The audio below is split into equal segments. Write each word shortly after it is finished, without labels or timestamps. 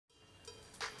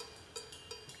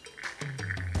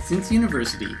Since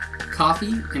university,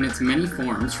 coffee, in its many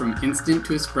forms from instant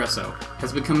to espresso,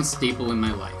 has become a staple in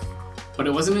my life. But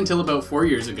it wasn't until about 4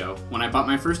 years ago, when I bought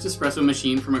my first espresso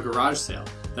machine from a garage sale,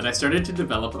 that I started to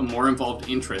develop a more involved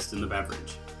interest in the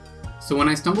beverage. So when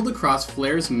I stumbled across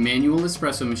Flair's Manual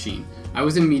Espresso Machine, I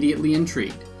was immediately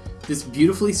intrigued. This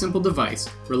beautifully simple device,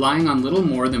 relying on little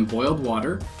more than boiled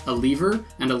water, a lever,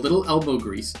 and a little elbow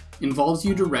grease, involves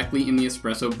you directly in the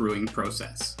espresso brewing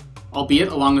process, albeit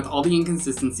along with all the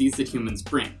inconsistencies that humans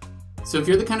bring. So if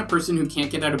you're the kind of person who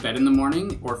can't get out of bed in the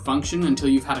morning or function until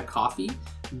you've had a coffee,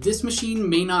 this machine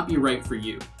may not be right for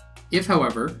you. If,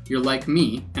 however, you're like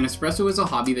me, and espresso is a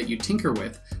hobby that you tinker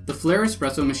with, the Flair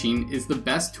Espresso Machine is the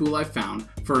best tool I've found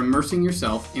for immersing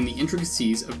yourself in the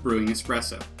intricacies of brewing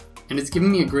espresso. And it's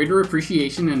given me a greater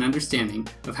appreciation and understanding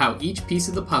of how each piece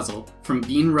of the puzzle, from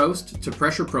bean roast to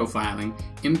pressure profiling,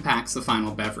 impacts the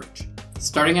final beverage.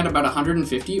 Starting at about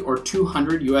 $150 or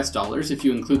 $200 US if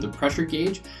you include the pressure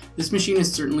gauge, this machine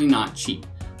is certainly not cheap.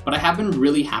 But I have been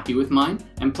really happy with mine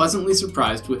and pleasantly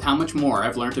surprised with how much more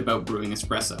I've learned about brewing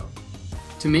espresso.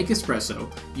 To make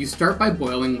espresso, you start by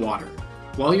boiling water.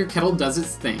 While your kettle does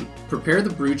its thing, prepare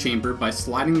the brew chamber by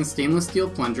sliding the stainless steel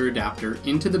plunger adapter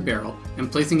into the barrel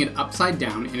and placing it upside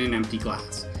down in an empty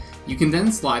glass. You can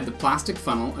then slide the plastic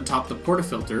funnel atop the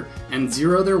portafilter and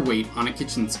zero their weight on a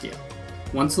kitchen scale.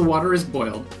 Once the water is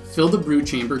boiled, fill the brew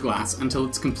chamber glass until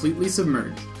it's completely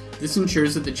submerged. This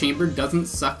ensures that the chamber doesn't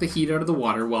suck the heat out of the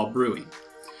water while brewing.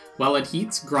 While it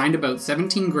heats, grind about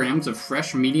 17 grams of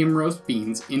fresh medium roast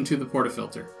beans into the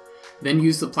portafilter. Then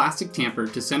use the plastic tamper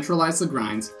to centralize the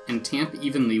grinds and tamp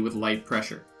evenly with light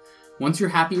pressure. Once you're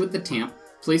happy with the tamp,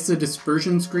 place the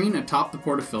dispersion screen atop the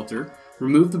portafilter,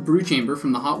 remove the brew chamber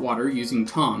from the hot water using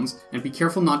tongs, and be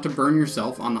careful not to burn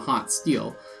yourself on the hot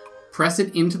steel. Press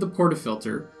it into the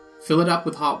portafilter, fill it up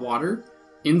with hot water,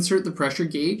 insert the pressure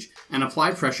gauge, and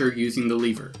apply pressure using the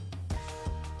lever.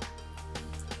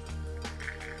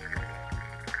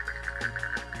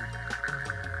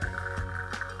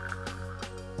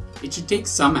 It should take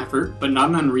some effort, but not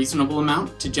an unreasonable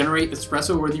amount, to generate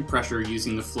espresso-worthy pressure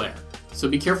using the Flair, so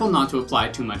be careful not to apply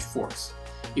too much force.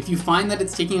 If you find that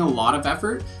it's taking a lot of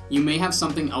effort, you may have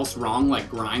something else wrong like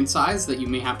grind size that you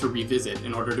may have to revisit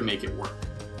in order to make it work.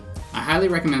 I highly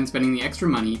recommend spending the extra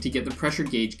money to get the pressure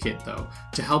gauge kit though,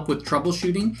 to help with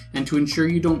troubleshooting and to ensure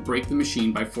you don't break the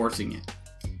machine by forcing it.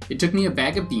 It took me a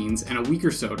bag of beans and a week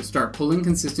or so to start pulling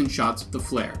consistent shots with the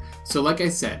Flair, so like I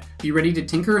said, be ready to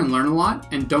tinker and learn a lot,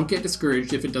 and don't get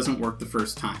discouraged if it doesn't work the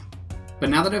first time. But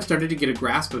now that I've started to get a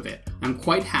grasp of it, I'm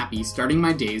quite happy starting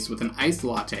my days with an iced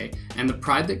latte and the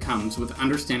pride that comes with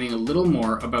understanding a little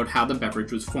more about how the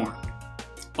beverage was formed.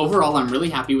 Overall, I'm really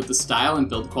happy with the style and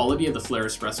build quality of the Flair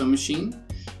Espresso Machine.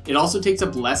 It also takes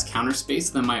up less counter space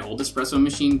than my old espresso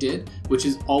machine did, which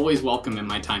is always welcome in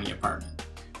my tiny apartment.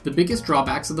 The biggest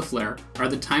drawbacks of the Flair are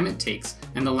the time it takes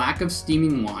and the lack of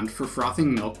steaming wand for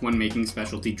frothing milk when making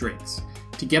specialty drinks.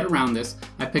 To get around this,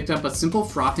 I picked up a simple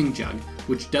frothing jug,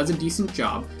 which does a decent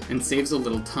job and saves a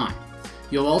little time.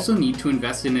 You'll also need to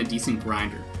invest in a decent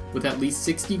grinder, with at least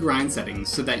 60 grind settings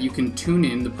so that you can tune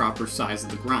in the proper size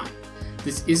of the grind.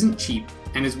 This isn't cheap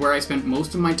and is where I spent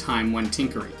most of my time when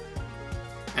tinkering.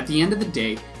 At the end of the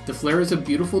day, the Flair is a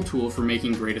beautiful tool for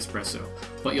making great espresso,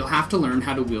 but you'll have to learn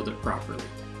how to wield it properly.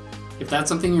 If that's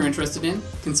something you're interested in,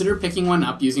 consider picking one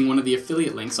up using one of the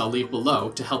affiliate links I'll leave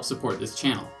below to help support this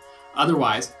channel.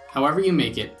 Otherwise, however you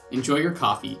make it, enjoy your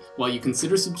coffee while you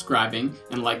consider subscribing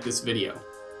and like this video.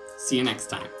 See you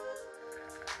next time.